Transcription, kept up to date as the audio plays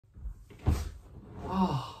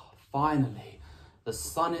finally, the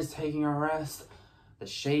sun is taking a rest, the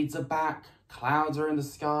shades are back, clouds are in the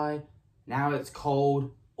sky, now it's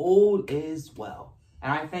cold, all is well.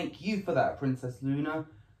 And I thank you for that, Princess Luna,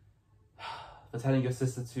 for telling your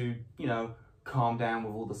sister to, you know, calm down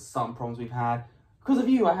with all the sun problems we've had. Because of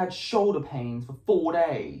you, I had shoulder pains for 4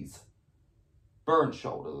 days. Burnt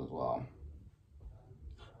shoulders as well.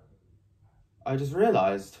 I just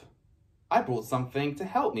realised I brought something to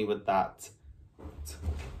help me with that.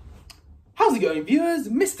 How's it going, viewers?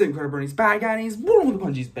 Mr Incredi-Brony's back and he's one of the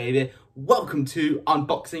punchies, baby. Welcome to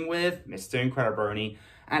Unboxing with Mr Incredi-Brony.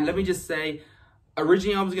 And let me just say,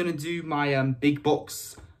 originally I was going to do my big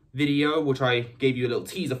box video, which I gave you a little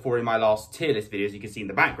teaser for in my last tier list video, as you can see in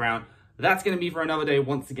the background. That's going to be for another day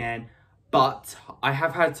once again. But I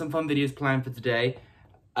have had some fun videos planned for today.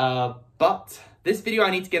 But this video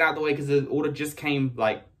I need to get out of the way because the order just came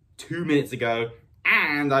like 2 minutes ago.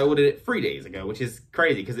 And I ordered it 3 days ago, which is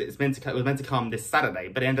crazy because it was meant to come this Saturday,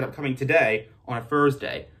 but it ended up coming today on a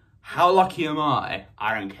Thursday. How lucky am I?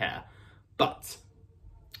 I don't care. But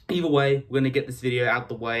either way, we're gonna get this video out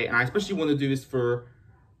the way, and I especially want to do this for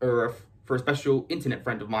a special internet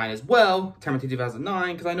friend of mine as well, Timothy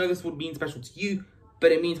 2009, because I know this would mean special to you,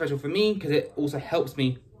 but it means special for me because it also helps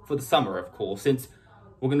me for the summer, of course, since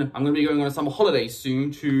I'm gonna be going on a summer holiday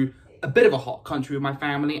soon to a bit of a hot country with my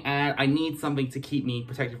family, and I need something to keep me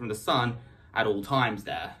protected from the sun at all times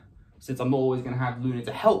there, since I'm not always going to have Luna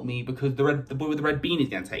to help me because the boy with the red beanie is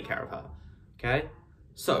going to take care of her. Okay,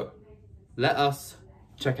 so let us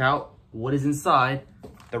check out what is inside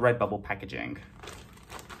the red bubble packaging.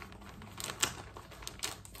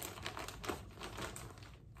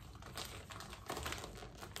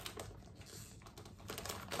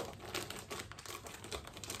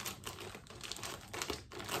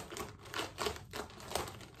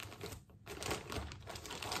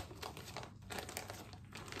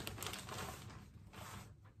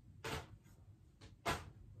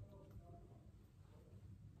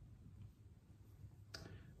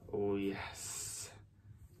 Oh yes,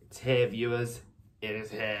 it's here, viewers, it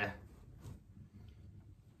is here.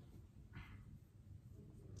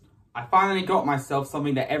 I finally got myself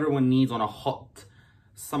something that everyone needs on a hot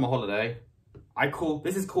summer holiday.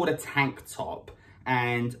 This is called a tank top,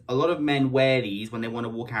 and a lot of men wear these when they want to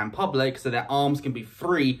walk out in public so their arms can be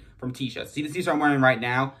free from t-shirts. See the t-shirt I'm wearing right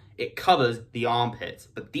now? It covers the armpits,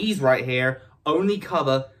 but these right here only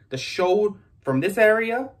cover the shoulder from this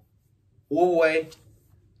area all the way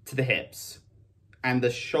to the hips, and the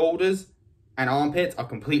shoulders and armpits are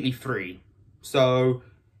completely free. So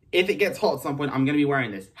if it gets hot at some point, I'm going to be wearing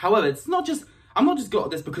this. However, I'm not just got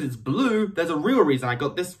this because it's blue. There's a real reason I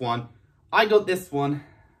got this one. I got this one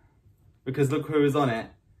because look who is on it.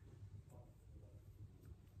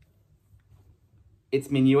 It's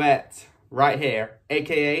Minuette right here,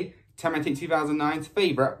 aka Timothy 2009's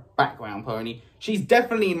favorite background pony. She's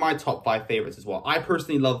definitely in my top 5 favorites as well. I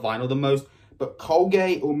personally love Vinyl the most, but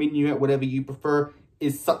Colgate or Minuette, whatever you prefer,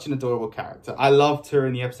 is such an adorable character. I loved her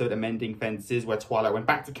in the episode Amending Fences, where Twilight went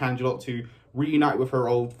back to Cangelot to reunite with her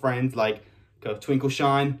old friends like Twinkle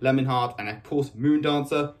Shine, Lemonheart, and of course Moon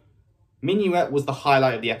Dancer. Minuette was the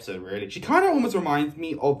highlight of the episode, really. She kind of almost reminds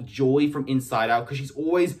me of Joy from Inside Out because she's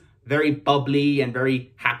always very bubbly and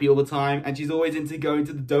very happy all the time, and she's always into going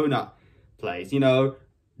to the donut place, you know,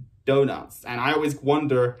 donuts. And I always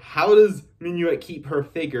wonder, how does Minuette keep her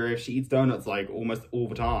figure if she eats donuts like almost all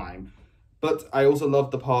the time? But I also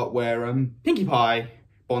love the part where Pinkie Pie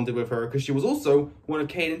bonded with her because she was also one of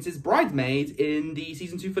Cadence's bridesmaids in the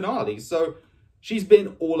season 2 finale. So she's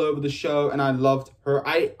been all over the show and I loved her.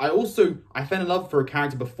 I fell in love with her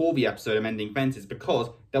character before the episode Amending Fences because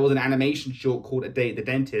there was an animation short called A Day at the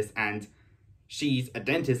Dentist, and she's a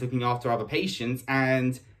dentist looking after other patients,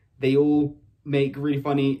 and they all make really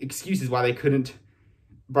funny excuses why they couldn't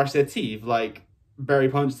brush their teeth. Like Berry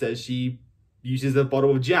Punch says she uses a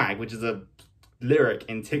bottle of Jag, which is a lyric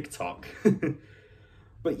in TikTok.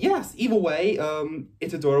 But yes, either way,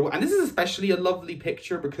 it's adorable. And this is especially a lovely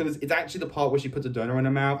picture because it's actually the part where she puts a donut in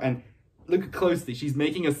her mouth, and look closely, she's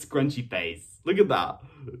making a scrunchy face. Look at that.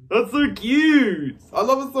 That's so cute. I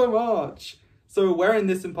love it so much. So wearing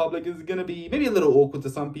this in public is going to be maybe a little awkward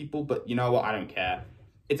to some people, but you know what? I don't care.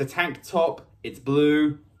 It's a tank top. It's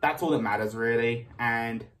blue. That's all that matters, really.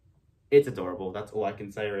 And it's adorable. That's all I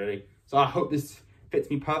can say, really. So I hope this fits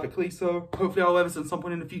me perfectly. So hopefully I'll wear this at some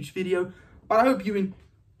point in a future video. But I hope you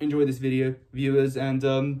enjoy this video, viewers. And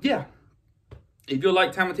yeah, if you're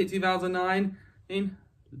like Timothy 2009,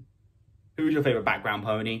 who's your favorite background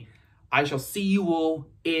pony? I shall see you all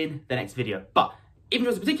in the next video. But if you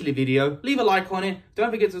enjoyed this particular video, leave a like on it.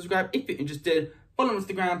 Don't forget to subscribe if you're interested. Follow on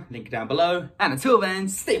Instagram, link down below. And until then,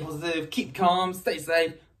 stay positive, keep calm, stay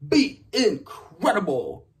safe, be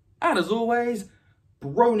incredible. And as always,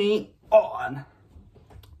 Brony on.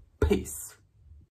 Peace.